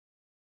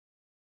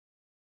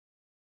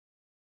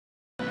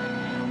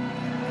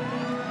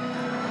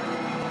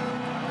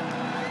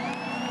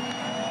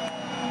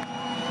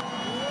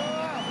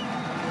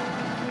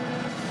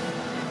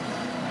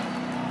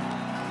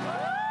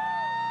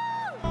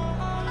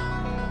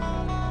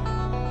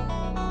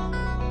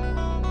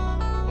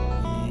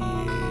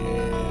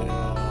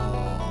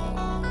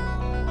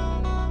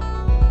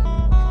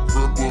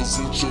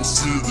Represent your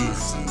city.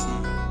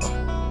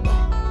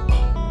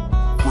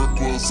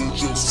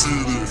 Represent your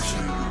city.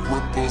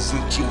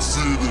 Represent your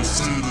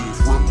city.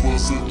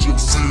 Represent your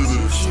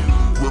city.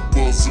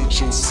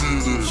 Represent your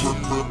city.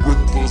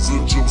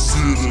 Represent your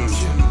city.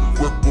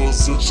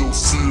 Represent your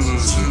city.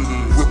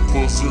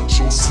 Represent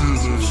your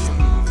city.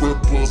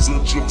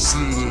 Represent your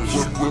city.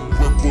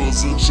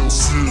 Represent your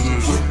city.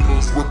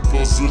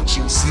 Represent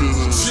your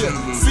city.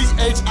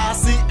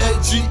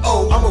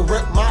 C-H-I-C-A-G-O. I'ma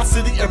rep my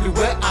city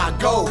everywhere I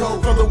go.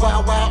 From the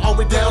wild wild all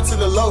the way down to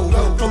the low.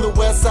 From the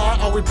west side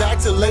all the way back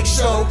to Lake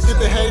Show. If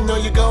they hating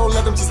on you, gon'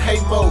 let them just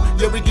hate mo.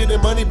 Yeah, we getting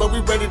money, but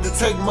we ready to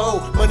take mo.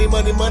 Money,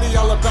 money, money,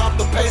 all about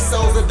the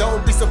pesos. And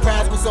don't be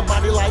surprised when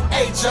somebody like,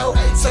 hey Joe,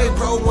 say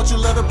bro, won't you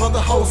let a brother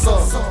hold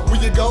some?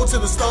 When you go to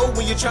the store,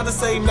 when you try to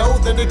say no,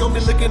 then they gon'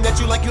 be looking at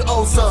you like you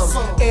owe some.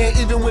 And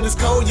even when it's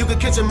cold, you can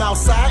catch them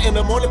outside. In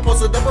the morning,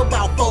 posted up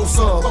about 4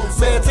 some.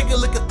 Man, take a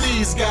look at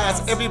these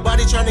guys.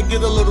 Everybody trying to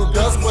get a little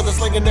dust, whether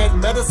slinging that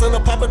medicine or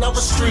popping off a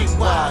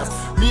streetwise.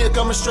 Me and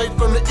coming straight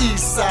from the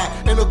east side.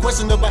 Ain't no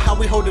question about how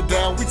we hold it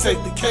down. We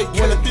take the cake.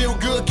 Wanna feel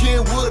good,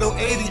 Kenwood on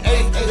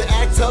 88. They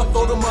act tough,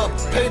 fold them up,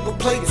 paper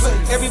plates.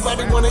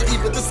 Everybody wanna eat,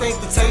 but this ain't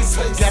the taste.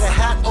 Got a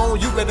hat on,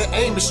 you better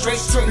aim it straight.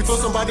 Before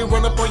somebody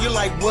run up on you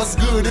like, what's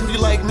good? If you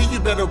like me, you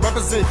better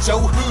represent your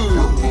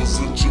hood.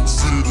 Represent your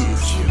city.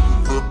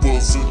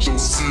 Represent your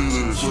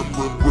city.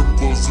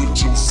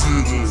 Represent your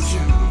city.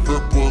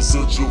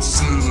 Represent your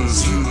city.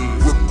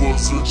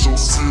 Represent your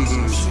city.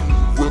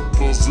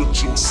 Represent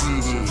your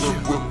city.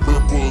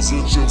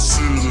 Represent your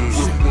city.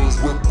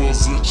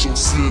 Represent your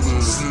city.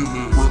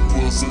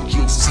 Represent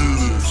your city.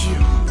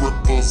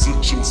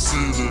 Represent your city. Represent your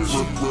city.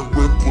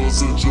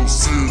 Represent your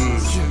city.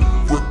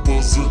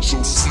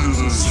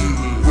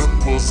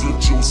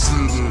 Represent your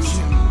city.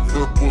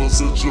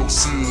 Represent your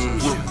city.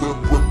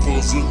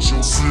 Represent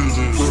your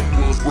city.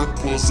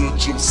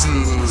 Represent your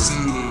city.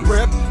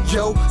 Rep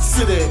your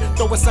city.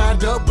 Throw a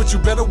sign up, but you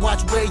better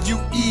watch where you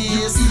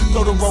is.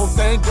 Throw the wrong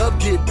thing up,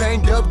 get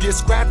banged up, get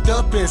scrapped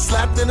up and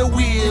slapped in the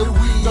wheel.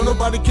 Don't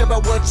nobody care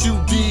about what you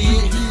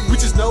did. We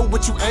just know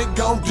what you ain't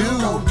gon' do.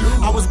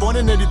 I was born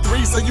in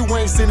 83, so you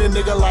ain't seen a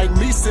nigga like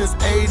me since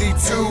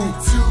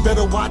 82.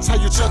 Better watch how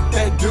you chuck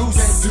that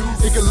deuce.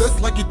 It can look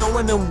like you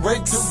throwing them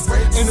rakes.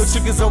 Ain't no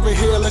chickens over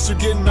here unless you're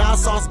getting mild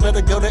sauce.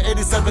 Better go to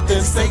 87th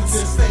and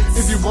States.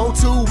 If you want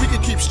to, we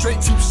can keep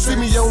straight. See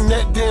me on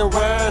that damn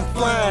rhyme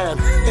flying.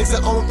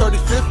 Exit on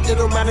 35th, it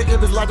don't matter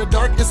if it's light or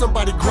dark, it's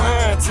somebody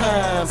grind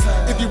time.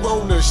 If you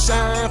wanna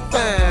shine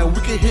fine,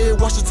 we can hit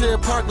Washington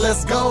Park,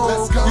 let's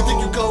go. You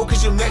think you go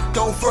cause your neck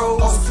gon'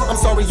 froze? I'm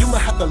sorry, you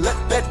might have to let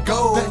that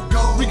go.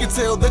 We can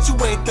tell that you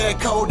ain't that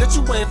cold, that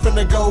you ain't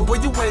finna go, boy,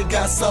 you ain't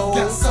got soul.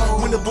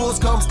 When the bulls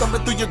come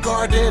stumbling through your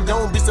garden,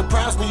 don't be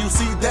surprised when you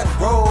see that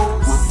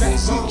rose.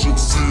 Represent your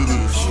city.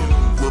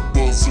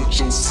 Represent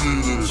your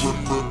city.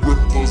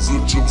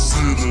 Represent your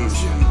city.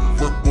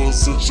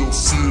 Represent your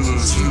city.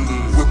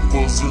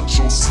 Represent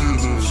your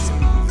city.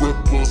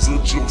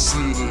 Represent your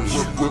city.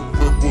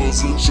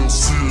 Represent your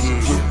city.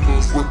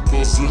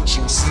 Represent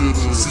your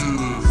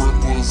city.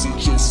 Represent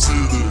your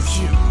city.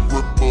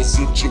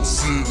 Represent your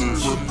city.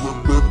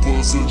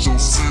 Represent your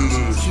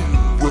city.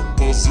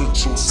 Represent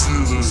your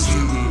city.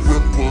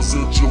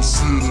 Represent your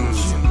city.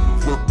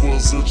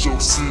 Represent your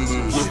city.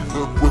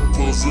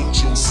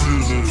 Represent your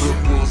city.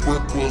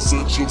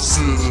 Represent your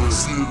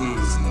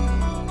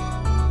city.